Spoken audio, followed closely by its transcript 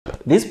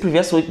This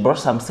previous week brought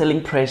some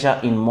selling pressure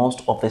in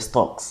most of the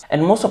stocks,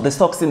 and most of the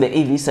stocks in the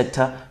AV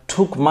sector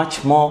took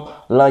much more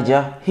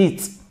larger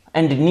hits.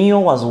 And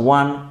NIO was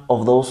one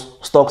of those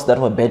stocks that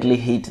were badly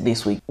hit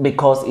this week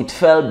because it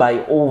fell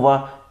by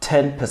over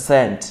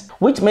 10%,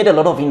 which made a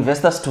lot of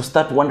investors to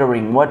start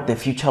wondering what the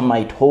future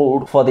might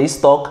hold for this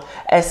stock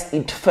as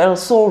it fell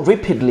so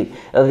rapidly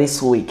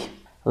this week.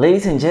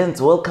 Ladies and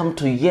gents, welcome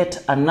to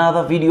yet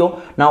another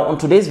video. Now on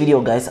today's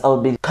video, guys,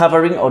 I'll be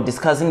covering or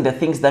discussing the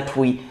things that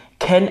we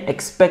can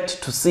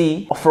expect to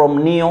see from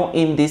NIO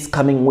in these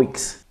coming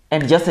weeks.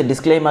 And just a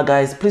disclaimer,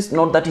 guys, please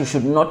note that you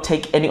should not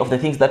take any of the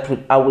things that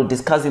I will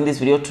discuss in this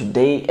video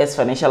today as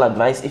financial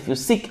advice. If you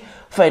seek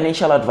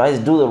financial advice,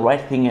 do the right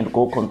thing and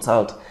go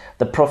consult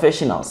the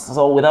professionals.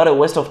 So without a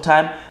waste of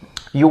time,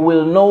 you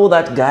will know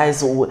that,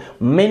 guys,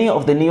 many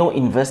of the NIO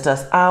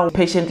investors are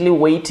patiently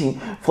waiting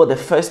for the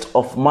 1st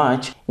of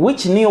March,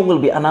 which NIO will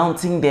be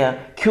announcing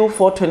their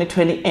Q4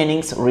 2020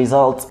 earnings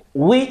results,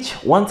 which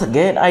once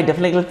again, I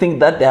definitely think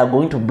that they are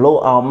going to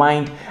blow our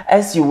mind.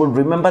 As you will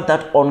remember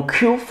that on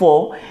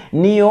Q4,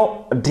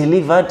 NIO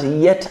delivered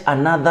yet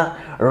another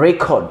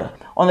record.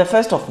 On the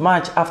 1st of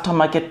March, after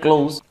market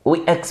close,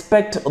 we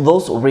expect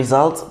those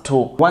results to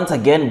once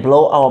again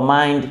blow our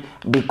mind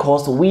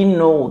because we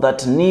know that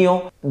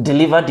NIO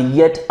delivered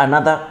yet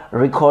another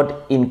record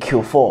in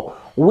Q4,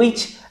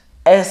 which,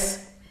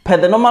 as per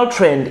the normal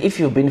trend, if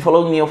you've been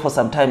following NIO for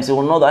some time, you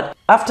will know that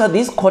after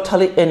these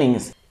quarterly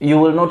earnings, you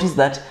will notice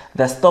that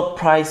the stock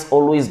price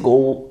always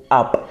go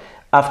up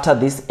after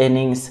these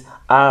earnings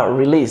are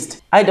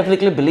released. I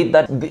definitely believe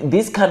that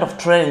this kind of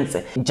trends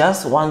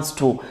just wants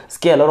to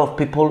scare a lot of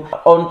people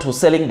onto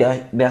selling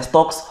their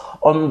stocks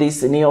on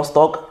this NIO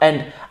stock,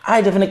 and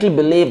I definitely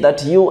believe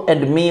that you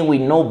and me, we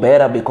know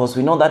better because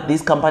we know that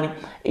this company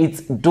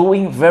is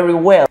doing very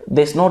well.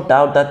 There's no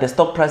doubt that the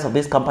stock price of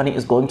this company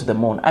is going to the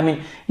moon. I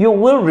mean, you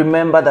will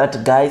remember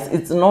that, guys,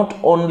 it's not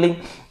only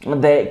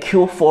the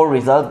Q4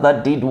 results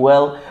that did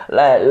well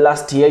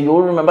last year. You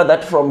will remember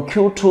that from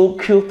Q2,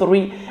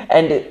 Q3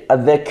 and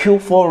the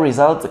Q4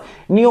 results,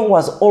 NIO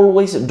was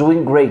always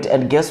doing great.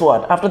 And guess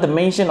what? After the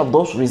mention of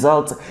those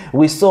results,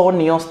 we saw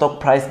NIO stock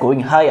price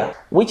going higher,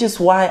 which is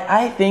why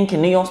I think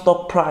NIO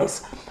stock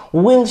price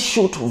will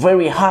shoot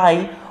very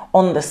high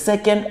on the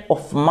 2nd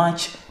of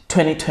March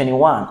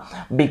 2021,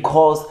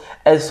 because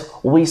as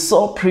we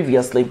saw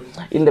previously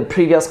in the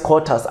previous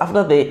quarters,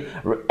 after the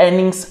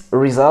earnings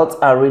results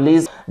are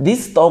released,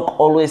 this stock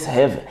always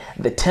have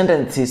the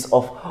tendencies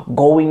of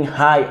going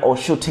high or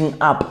shooting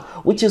up,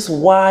 which is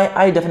why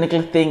I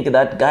definitely think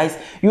that, guys,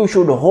 you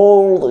should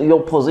hold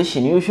your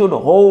position, you should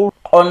hold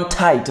on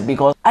tight,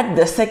 because at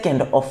the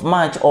 2nd of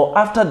March or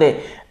after the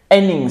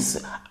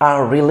earnings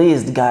are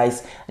released,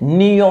 guys,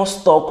 NIO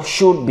stock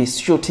should be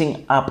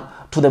shooting up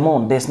to the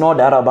moon. There's no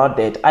doubt about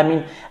that. I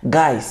mean,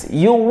 guys,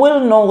 you will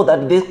know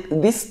that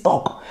this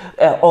stock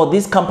or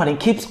this company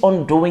keeps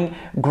on doing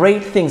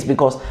great things,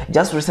 because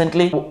just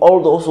recently,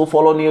 all those who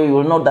follow NIO, you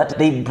will know that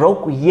they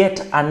broke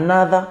yet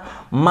another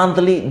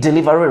monthly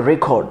delivery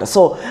record.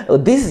 So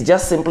this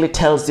just simply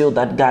tells you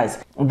that,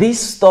 guys, this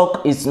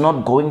stock is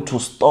not going to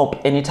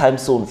stop anytime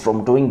soon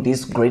from doing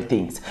these great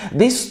things.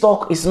 This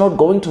stock is not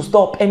going to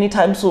stop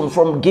anytime soon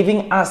from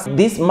giving us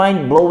these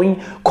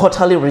mind-blowing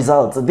quarterly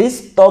results.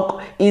 This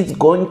stock is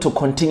going to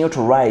continue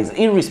to rise,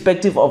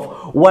 irrespective of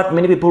what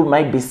many people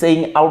might be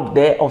saying out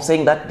there, of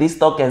saying that this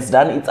stock has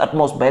done its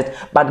utmost best.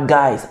 But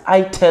guys,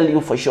 I tell you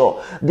for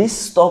sure, this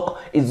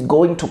stock is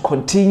going to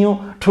continue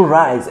to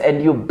rise,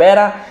 and you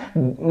better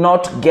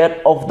not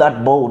get off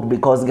that boat,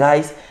 because,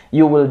 guys,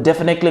 you will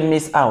definitely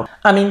miss out.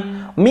 I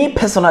mean, me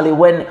personally,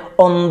 when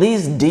on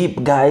this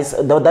dip, guys,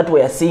 that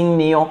we are seeing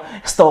NIO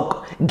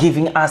stock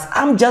giving us,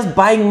 I'm just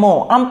buying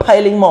more, I'm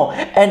piling more,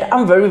 and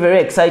I'm very,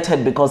 very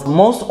excited because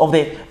most of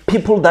the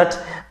people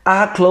that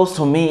are close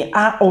to me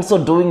are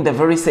also doing the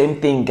very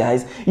same thing,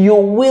 guys. You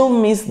will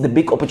miss the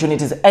big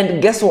opportunities.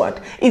 And guess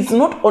what? It's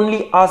not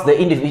only us, the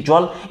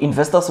individual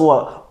investors, who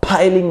are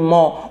piling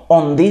more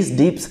on these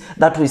dips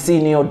that we see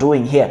NIO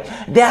doing here.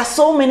 There are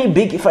so many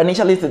big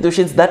financial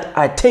institutions that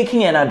are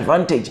taking an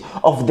advantage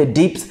of the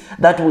dips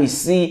that we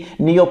see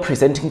NIO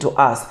presenting to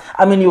us.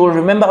 I mean, you will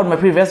remember on my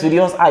previous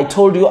videos, I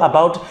told you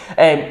about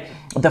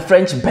the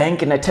French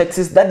bank in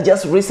Texas that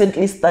just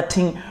recently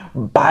starting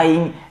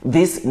buying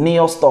this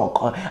NIO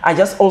stock. I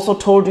just also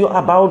told you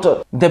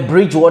about the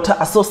Bridgewater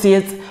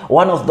Associates,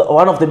 one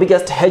of the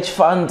biggest hedge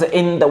funds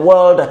in the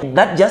world,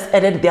 that just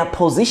added their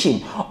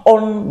position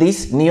on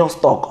this NIO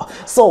stock.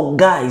 So,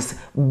 guys,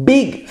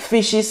 big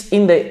fishes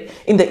in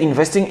the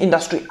investing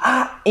industry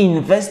are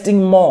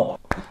investing more.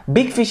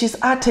 Big fishes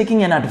are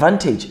taking an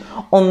advantage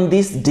on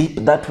this dip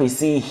that we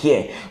see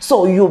here.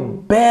 So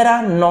you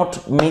better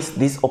not miss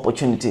this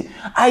opportunity.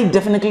 I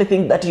definitely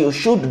think that you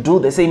should do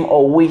the same,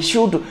 or we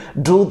should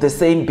do the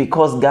same,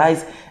 because,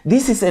 guys,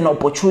 this is an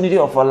opportunity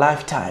of a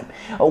lifetime.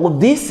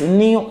 This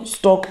NIO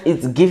stock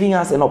is giving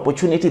us an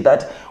opportunity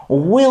that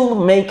will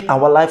make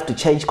our life to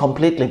change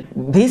completely.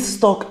 This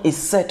stock is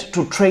set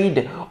to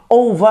trade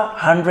over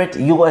 100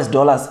 US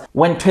dollars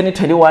when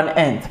 2021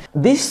 ends.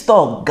 This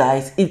stock,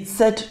 guys, it's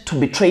set to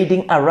be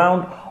trading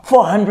around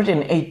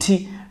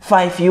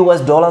 485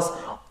 US dollars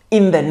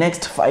in the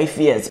next 5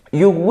 years.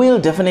 You will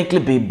definitely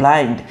be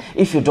blind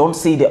if you don't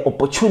see the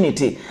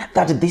opportunity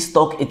that this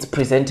stock is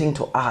presenting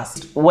to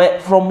us.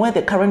 From where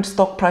the current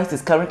stock price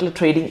is currently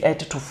trading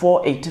at to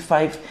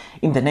 485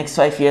 in the next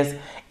 5 years,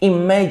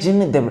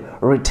 imagine the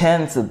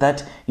returns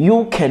that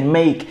you can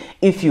make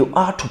if you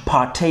are to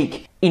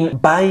partake in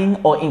buying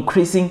or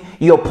increasing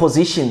your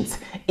positions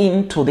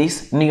into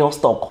this NIO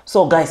stock.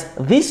 So guys,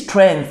 these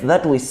trends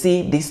that we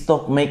see this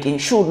stock making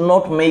should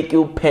not make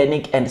you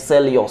panic and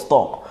sell your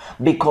stock,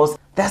 because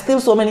there are still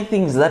so many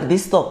things that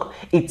this stock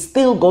it's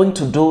still going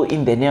to do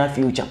in the near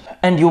future.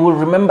 And you will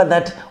remember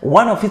that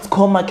one of its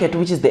core market,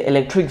 which is the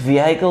electric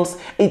vehicles,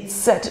 it's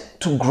set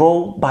to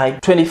grow by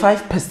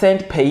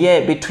 25% per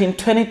year between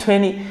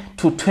 2020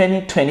 to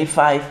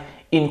 2025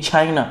 in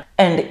China.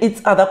 And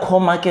its other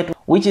core market,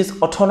 which is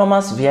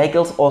autonomous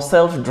vehicles or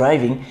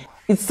self-driving,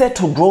 it's set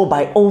to grow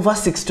by over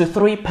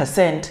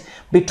 63%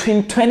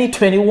 between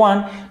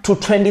 2021 to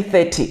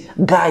 2030.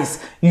 Guys,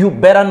 you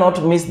better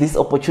not miss this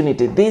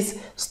opportunity. This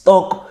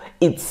stock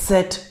is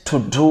set to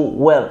do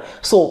well.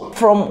 So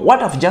from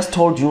what I've just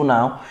told you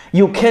now,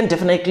 you can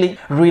definitely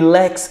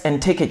relax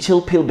and take a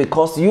chill pill,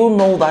 because you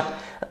know that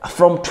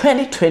from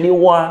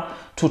 2021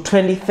 to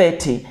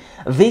 2030,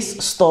 this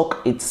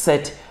stock is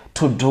set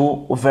to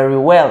do very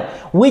well,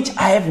 which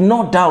I have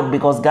no doubt,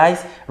 because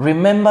guys,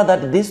 remember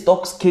that this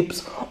stock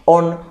keeps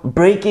on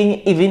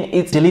breaking even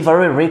its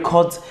delivery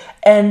records,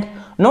 and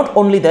not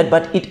only that,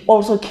 but it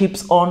also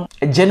keeps on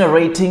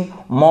generating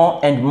more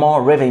and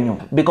more revenue,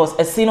 because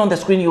as seen on the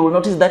screen, you will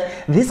notice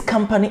that this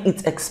company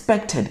is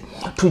expected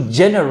to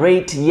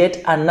generate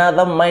yet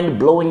another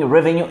mind-blowing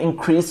revenue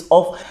increase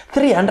of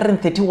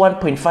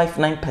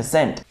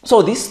 331.59%.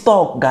 So this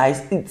stock,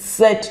 guys, it's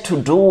set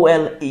to do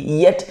well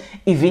yet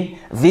even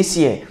this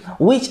year,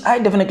 which I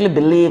definitely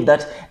believe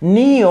that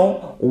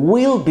NIO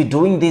will be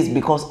doing this,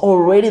 because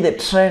already the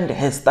trend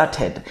has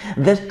started.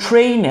 The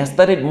train has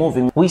started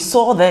moving. We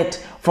saw that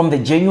from the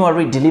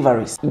January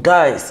deliveries.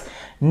 Guys,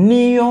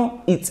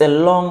 NIO, it's a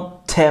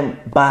long-term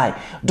buy.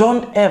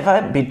 Don't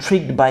ever be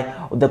tricked by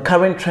the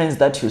current trends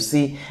that you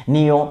see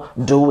NIO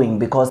doing,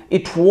 because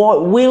it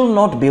will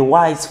not be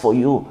wise for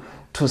you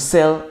to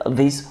sell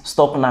this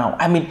stock now.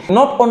 I mean,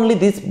 not only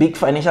these big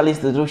financial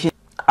institutions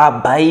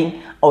are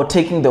buying or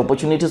taking the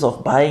opportunities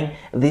of buying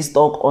this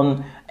stock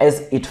on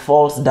as it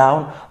falls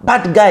down,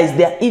 but guys,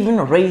 they are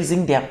even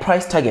raising their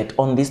price target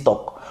on this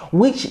stock,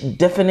 which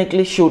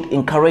definitely should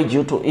encourage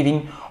you to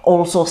even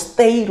also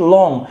stay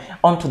long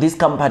onto this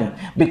company,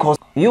 because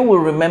you will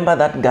remember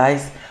that,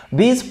 guys,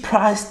 this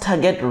price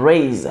target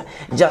raise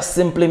just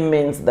simply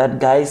means that,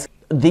 guys,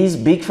 these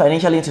big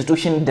financial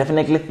institutions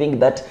definitely think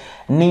that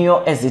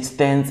NIO as it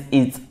stands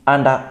is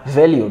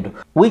undervalued,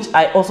 which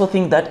I also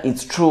think that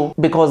it's true,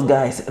 because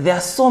guys, there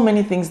are so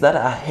many things that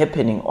are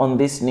happening on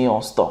this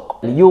NIO stock.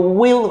 You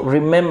will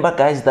remember,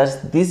 guys,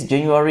 that this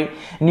January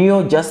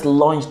NIO just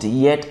launched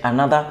yet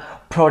another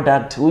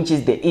product, which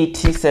is the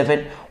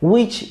ET7,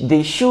 which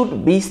they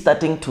should be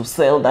starting to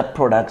sell that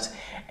product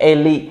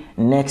early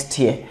next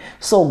year.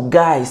 So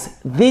guys,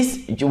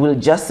 this will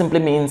just simply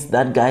means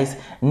that, guys,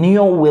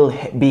 NIO will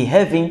be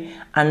having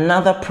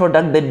another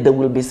product that they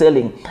will be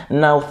selling.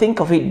 Now think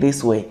of it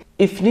this way: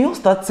 if NIO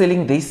starts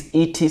selling this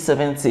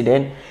ET7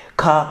 sedan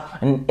car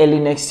early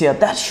next year,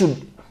 that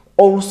should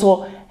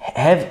also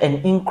have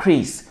an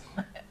increase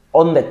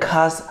on the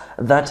cars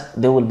that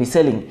they will be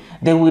selling.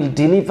 They will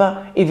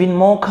deliver even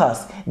more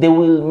cars. They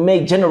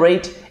will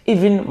generate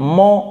even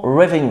more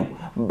revenue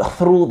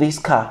through this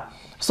car.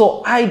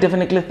 So I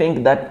definitely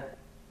think that,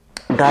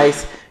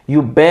 guys,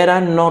 you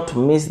better not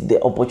miss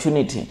the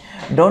opportunity.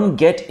 Don't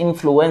get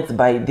influenced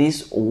by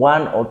these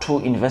one or two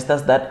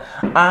investors that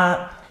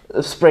are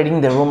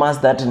spreading the rumors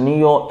that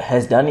NIO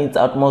has done its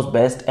utmost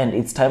best and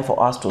it's time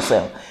for us to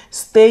sell.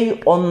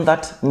 Stay on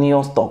that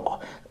NIO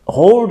stock.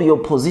 Hold your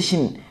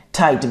position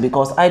tight,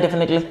 because I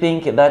definitely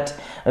think that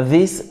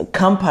this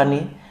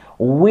company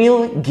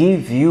will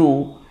give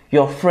you,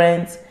 your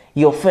friends,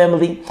 your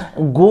family,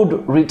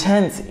 good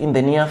returns in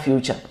the near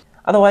future.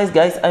 Otherwise,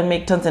 guys, I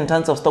make tons and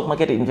tons of stock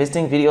market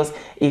investing videos.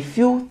 If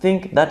you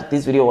think that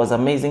this video was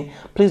amazing,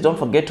 please don't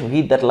forget to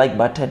hit that like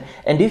button.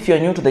 And if you're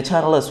new to the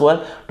channel as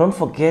well, don't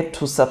forget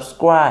to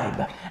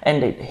subscribe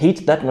and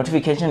hit that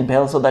notification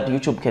bell so that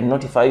YouTube can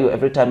notify you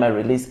every time I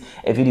release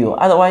a video.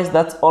 Otherwise,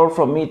 that's all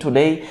from me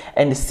today,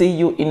 and see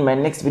you in my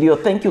next video.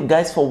 Thank you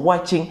guys for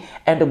watching,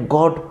 and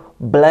God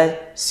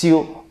bless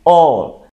you all.